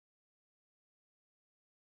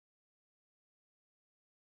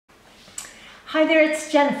Hi there, it's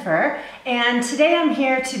Jennifer, and today I'm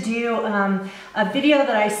here to do a video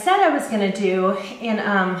that I said I was going to do in,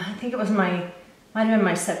 I think it was might have been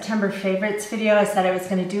my September favorites video. I said I was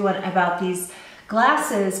going to do one about these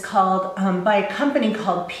glasses called, by a company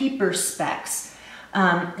called Peeperspecs,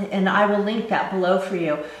 and I will link that below for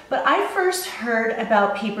you. But I first heard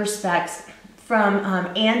about Peeperspecs from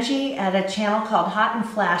Angie at a channel called Hot and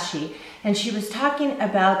Flashy, and she was talking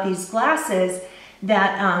about these glasses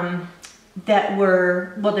that they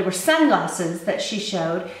were sunglasses that she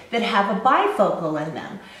showed that have a bifocal in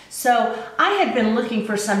them. So I had been looking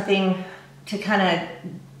for something to kind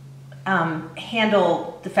of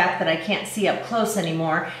handle the fact that I can't see up close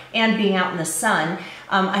anymore and being out in the sun.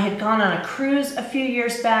 I had gone on a cruise a few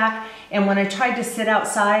years back, and when I tried to sit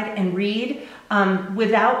outside and read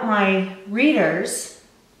without my readers,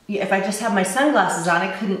 if I just have my sunglasses on,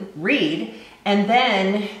 I couldn't read. And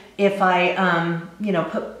then if I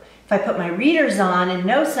if I put my readers on and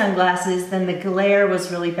no sunglasses, then the glare was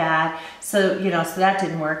really bad. So, so that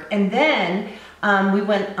didn't work. And then we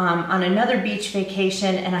went on another beach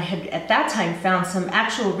vacation, and I had at that time found some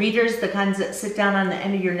actual readers, the kinds that sit down on the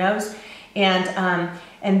end of your nose,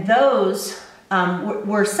 and those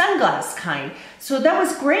were sunglass kind. So that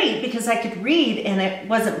was great because I could read and it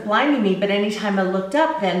wasn't blinding me, but anytime I looked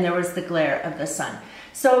up, then there was the glare of the sun.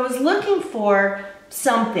 So I was looking for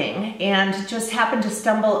something and just happened to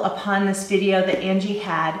stumble upon this video that Angie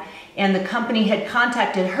had, and the company had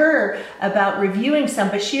contacted her about reviewing some,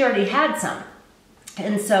 but she already had some.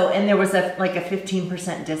 And there was like a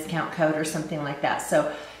 15% discount code or something like that.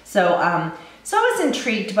 So I was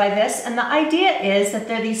intrigued by this, and the idea is that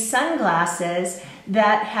they're these sunglasses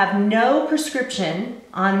that have no prescription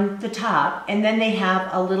on the top, and then they have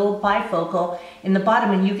a little bifocal in the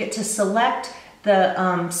bottom, and you get to select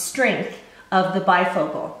the strength of the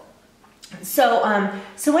bifocal. So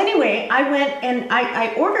anyway, I went and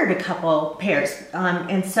I ordered a couple pairs,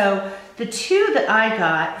 and so the two that I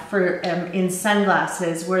got for in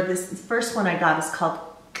sunglasses were this first one I got is called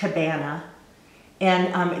Cabana,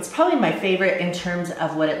 and it's probably my favorite in terms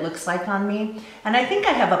of what it looks like on me. And I think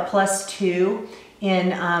I have a +2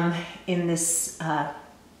 in this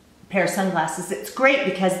pair of sunglasses. It's great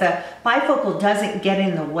because the bifocal doesn't get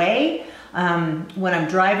in the way. When I'm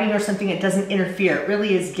driving or something, it doesn't interfere. It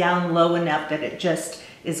really is down low enough that it just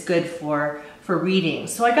is good for reading.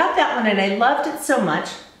 So I got that one, and I loved it so much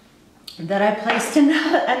that I placed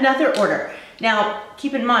another order. Now,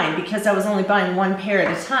 keep in mind, because I was only buying one pair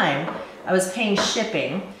at a time, I was paying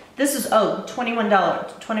shipping. This is,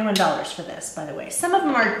 $21 for this, by the way. Some of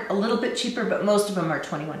them are a little bit cheaper, but most of them are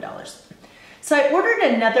 $21. So I ordered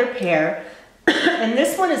another pair, and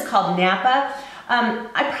this one is called Napa.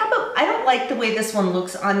 I don't like the way this one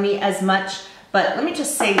looks on me as much, but let me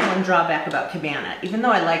just say one drawback about Cabana. Even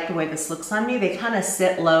though I like the way this looks on me, they kind of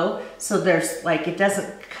sit low, so there's like, it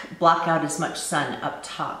doesn't block out as much sun up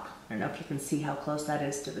top. I don't know if you can see how close that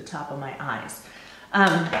is to the top of my eyes.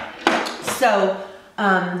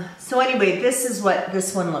 So anyway, this is what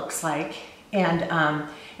this one looks like,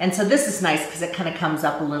 and so this is nice because it kind of comes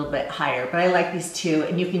up a little bit higher, but I like these two,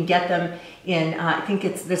 and you can get them in, I think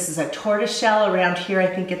this is a tortoiseshell around here. I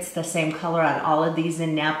think it's the same color on all of these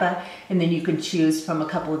in Napa, and then you can choose from a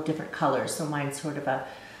couple of different colors. So mine's sort of a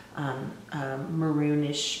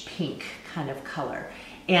maroonish pink kind of color.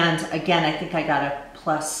 And again, I think I got a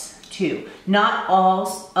 +2. Not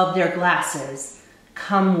all of their glasses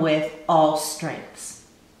come with all strengths.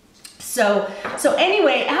 So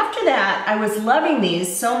anyway, after that, I was loving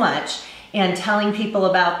these so much and telling people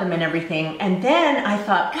about them and everything. And then I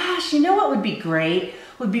thought, gosh, you know what would be great?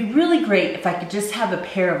 Would be really great if I could just have a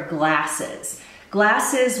pair of glasses.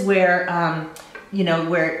 Glasses where,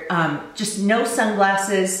 just no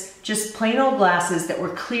sunglasses, just plain old glasses that were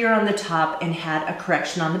clear on the top and had a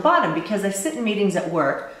correction on the bottom. Because I sit in meetings at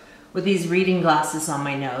work with these reading glasses on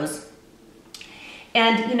my nose.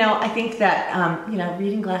 And, I think that,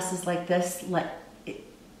 reading glasses like this, it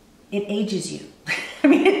ages you. I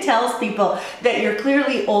mean, it tells people that you're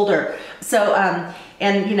clearly older. So,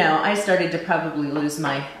 I started to probably lose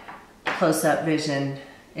my close-up vision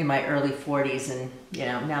in my early 40s. And,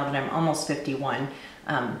 now that I'm almost 51,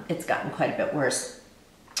 it's gotten quite a bit worse.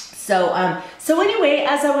 So anyway,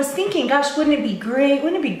 as I was thinking, gosh, wouldn't it be great?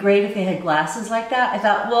 Wouldn't it be great if they had glasses like that? I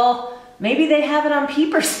thought, well, maybe they have it on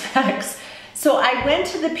Peeperspecs. So I went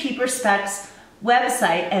to the Peeperspecs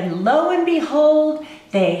website, and lo and behold,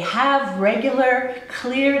 they have regular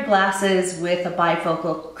clear glasses with a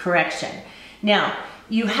bifocal correction. Now,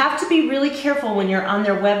 you have to be really careful when you're on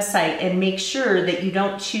their website and make sure that you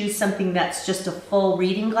don't choose something that's just a full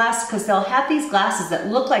reading glass, because they'll have these glasses that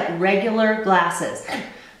look like regular glasses.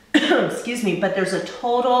 excuse me, but this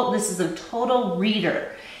is a total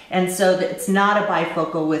reader. And so that it's not a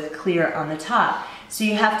bifocal with clear on the top. So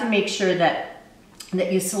you have to make sure that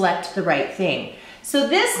you select the right thing. So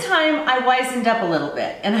this time I wisened up a little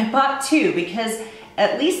bit and I bought two because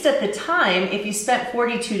at least at the time, if you spent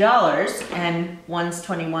 $42 and one's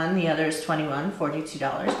 21, the other is 21,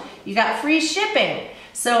 $42, you got free shipping.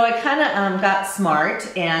 So I kind of got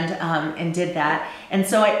smart and did that. And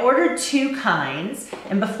so I ordered two kinds.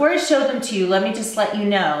 And before I show them to you, let me just let you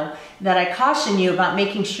know that I caution you about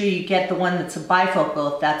making sure you get the one that's a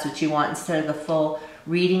bifocal if that's what you want instead of the full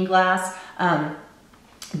reading glass.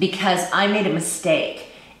 Because I made a mistake.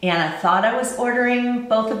 And I thought I was ordering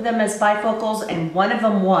both of them as bifocals, and one of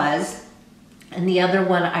them was, and the other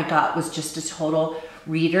one I got was just a total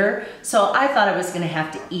reader. So I thought I was gonna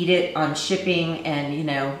have to eat it on shipping and, you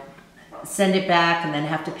know, send it back and then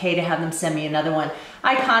have to pay to have them send me another one.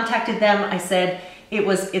 I contacted them, I said,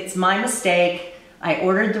 it's my mistake, I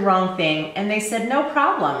ordered the wrong thing, and they said, no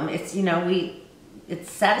problem, it's, you know, it's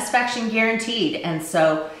satisfaction guaranteed. And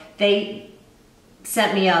so they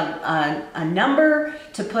sent me a number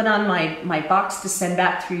to put on my box to send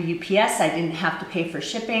back through UPS. I didn't have to pay for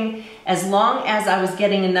shipping. As long as I was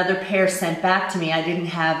getting another pair sent back to me, I didn't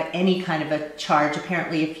have any kind of a charge.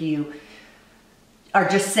 Apparently, if you are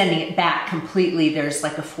just sending it back completely, there's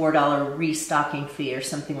like a $4 restocking fee or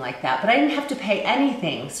something like that. But I didn't have to pay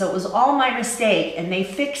anything. So it was all my mistake and they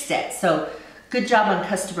fixed it. So good job on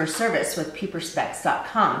customer service with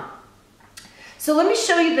Peeperspecs.com. So let me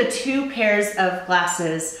show you the two pairs of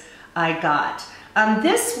glasses I got.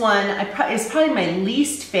 This one is probably my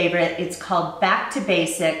least favorite. It's called Back to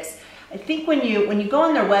Basics. I think when you go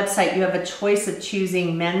on their website, you have a choice of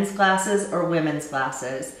choosing men's glasses or women's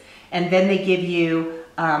glasses. And then they give you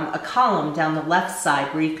a column down the left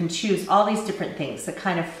side where you can choose all these different things, the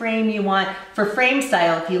kind of frame you want. For frame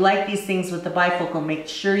style, if you like these things with the bifocal, make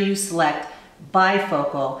sure you select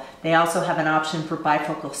bifocal. They also have an option for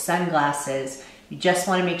bifocal sunglasses. You just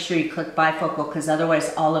want to make sure you click bifocal because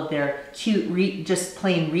otherwise all of their cute, just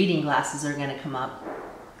plain reading glasses are going to come up.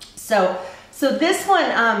 So this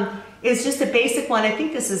one is just a basic one. I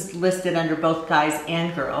think this is listed under both guys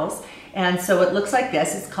and girls. And so it looks like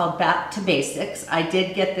this. It's called Back to Basics. I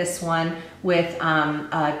did get this one with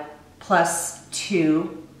a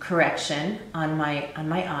 +2 correction on my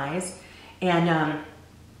eyes. And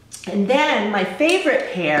then my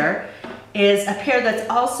favorite pair is a pair that's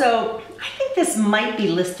also, I think this might be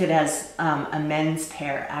listed as a men's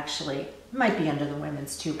pair, actually. It might be under the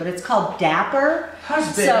women's too, but it's called Dapper.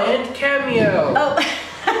 Husband and cameo. Oh.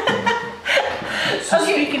 So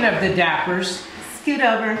okay. Speaking of the Dappers. Scoot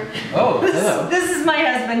over. Oh, hello. This is my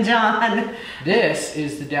husband, John. This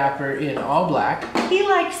is the Dapper in all black. He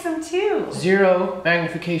likes them too. 0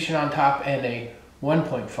 magnification on top and a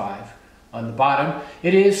 1.5 on the bottom.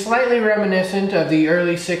 It is slightly reminiscent of the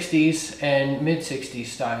early 60s and mid 60s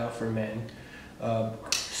style for men.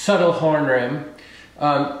 Subtle horn rim.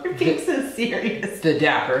 You're being so serious. The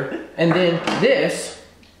Dapper. And then this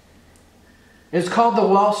is called the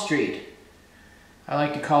Wall Street. I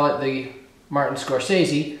like to call it the Martin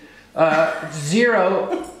Scorsese.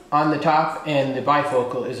 0 on the top and the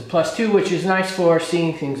bifocal is a +2, which is nice for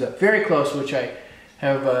seeing things up very close, which I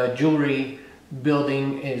have jewelry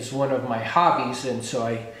building is one of my hobbies, and so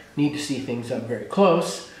I need to see things up very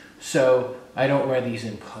close, so I don't wear these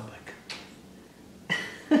in public.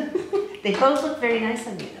 They both look very nice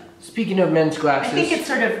on you though. Speaking of men's glasses. I think it's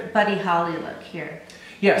sort of Buddy Holly look here.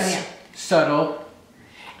 Yes, oh, yeah. Subtle.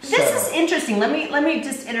 This is interesting. Let me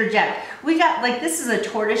just interject. We got, like, this is a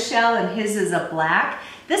tortoise shell and his is a black.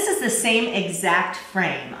 This is the same exact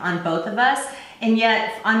frame on both of us, and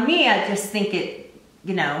yet on me I just think it,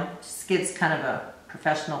 you know, just gives kind of a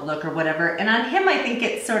professional look or whatever. And on him, I think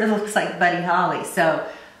it sort of looks like Buddy Holly. So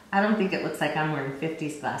I don't think it looks like I'm wearing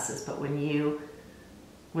 50s glasses, but when you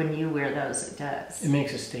wear those, it does. It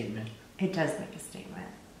makes a statement. It does make a statement.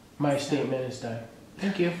 My statement is done.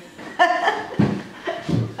 Thank you.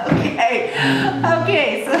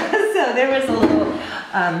 Okay, so there was a little,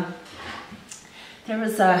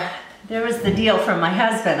 there was the deal from my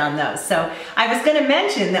husband on those. So I was going to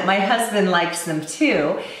mention that my husband likes them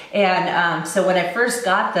too. And so when I first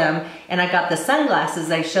got them and I got the sunglasses,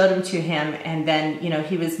 I showed them to him, and then, you know,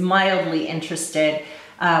 he was mildly interested.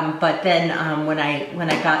 But then when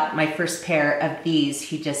I got my first pair of these,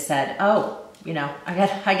 he just said, oh, you know, I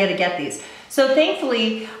got to get these. So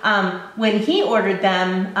thankfully, when he ordered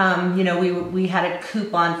them, you know, we had a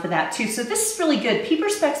coupon for that too. So this is really good.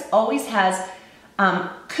 Peeperspecs always has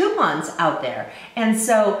coupons out there. And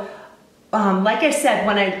so, like I said,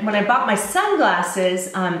 when I bought my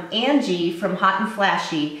sunglasses, Angie from Hot and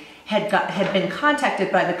Flashy had been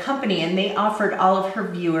contacted by the company, and they offered all of her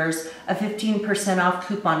viewers a 15% off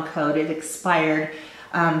coupon code. It expired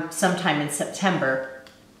sometime in September.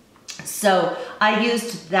 So I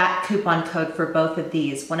used that coupon code for both of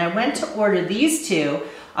these. When I went to order these two,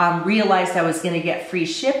 realized I was going to get free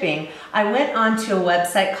shipping, I went onto a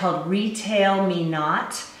website called Retail Me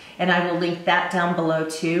Not, and I will link that down below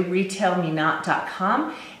too,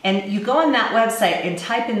 retailmenot.com. And you go on that website and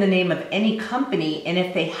type in the name of any company, and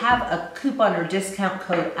if they have a coupon or discount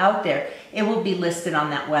code out there, it will be listed on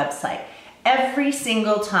that website. Every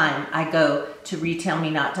single time I go to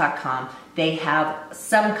retailmenot.com, they have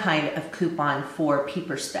some kind of coupon for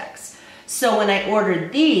Peeperspecs. So when I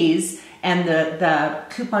ordered these and the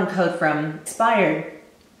coupon code from expired,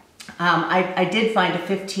 I did find a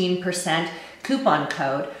 15% coupon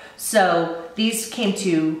code. So these came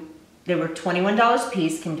to, they were $21 a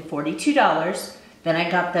piece, came to $42. Then I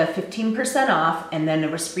got the 15% off, and then there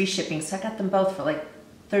was free shipping. So I got them both for like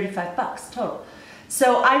 35 bucks total.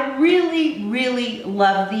 So I really, really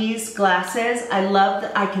love these glasses. I love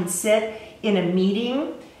that I can sit in a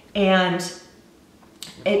meeting and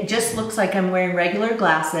it just looks like I'm wearing regular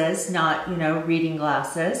glasses, not, you know, reading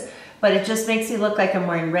glasses, but it just makes me look like I'm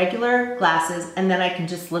wearing regular glasses, and then I can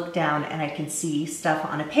just look down and I can see stuff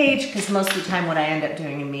on a page, because most of the time what I end up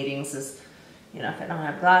doing in meetings is, you know, if I don't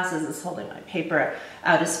have glasses, is holding my paper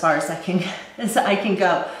out as far as I can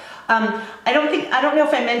go. I don't know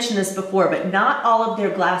if I mentioned this before, but not all of their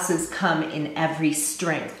glasses come in every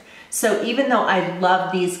strength. So even though I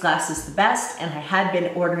love these glasses the best, and I had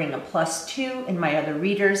been ordering a +2 in my other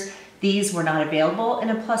readers, these were not available in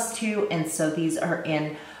a +2, and so these are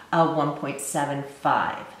in a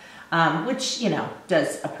 1.75, which, you know,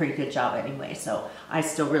 does a pretty good job anyway, so I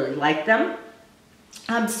still really like them.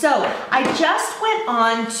 So I just went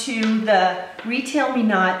on to the Retail Me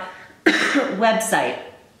Not website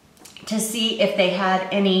to see if they had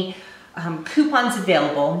any coupons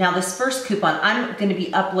available. Now this first coupon, I'm going to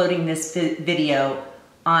be uploading this video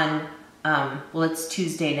on, well, it's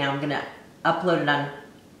Tuesday now. I'm going to upload it on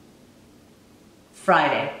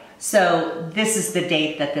Friday. So this is the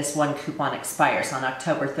date that this one coupon expires, on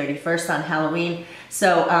October 31st on Halloween.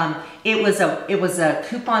 So it was a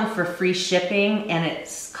coupon for free shipping, and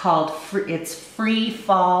it's called it's Free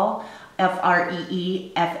Fall,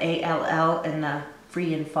 F-R-E-E-F-A-L-L, and the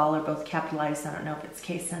free and fall are both capitalized. I don't know if it's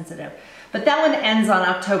case sensitive, but that one ends on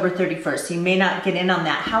October 31st. So you may not get in on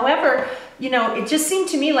that. However, you know, it just seemed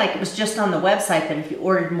to me like it was just on the website that if you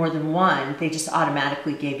ordered more than one, they just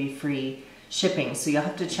automatically gave you free shipping. So you'll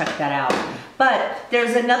have to check that out. But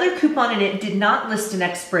there's another coupon, and it did not list an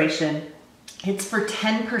expiration. It's for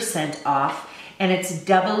 10% off, and it's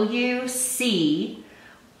WC10RC,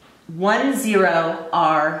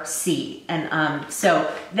 and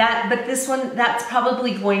so that, but this one, that's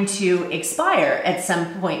probably going to expire at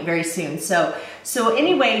some point very soon. So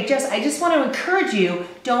anyway, I just want to encourage you,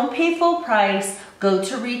 don't pay full price. Go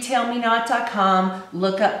to retailmenot.com,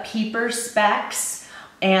 look up Peeperspecs,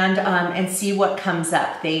 and see what comes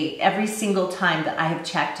up. Every single time that I have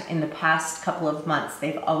checked in the past couple of months,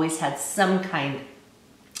 they've always had some kind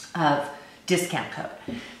of discount code.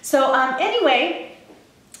 So anyway,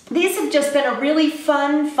 these have just been a really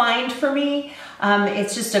fun find for me.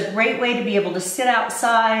 It's just a great way to be able to sit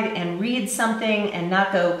outside and read something and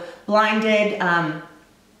not go blinded,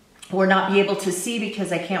 or not be able to see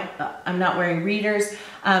because I'm not wearing readers.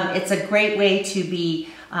 It's a great way to be,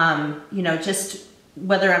 you know, just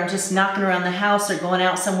whether I'm just knocking around the house or going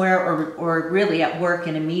out somewhere, or really at work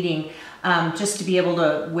in a meeting, just to be able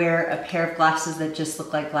to wear a pair of glasses that just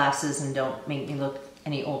look like glasses and don't make me look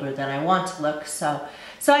any older than I want to look. So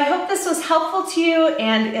I hope this was helpful to you,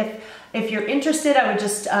 and if you're interested, I would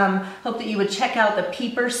just hope that you would check out the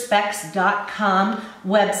peeperspecs.com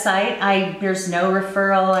website. There's no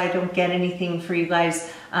referral. I don't get anything for you guys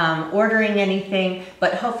ordering anything,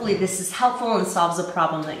 but hopefully this is helpful and solves a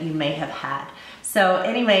problem that you may have had. So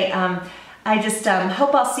anyway, I just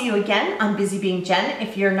hope I'll see you again on Busy Being Jen.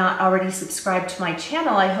 If you're not already subscribed to my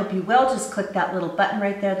channel, I hope you will. Just click that little button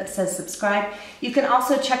right there that says subscribe. You can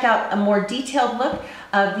also check out a more detailed look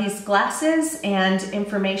of these glasses and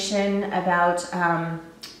information about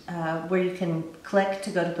where you can click to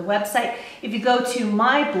go to the website if you go to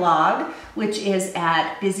my blog, which is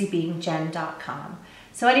at busybeingjen.com.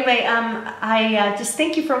 So anyway, I just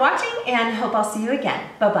thank you for watching and hope I'll see you again.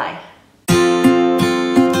 Bye-bye.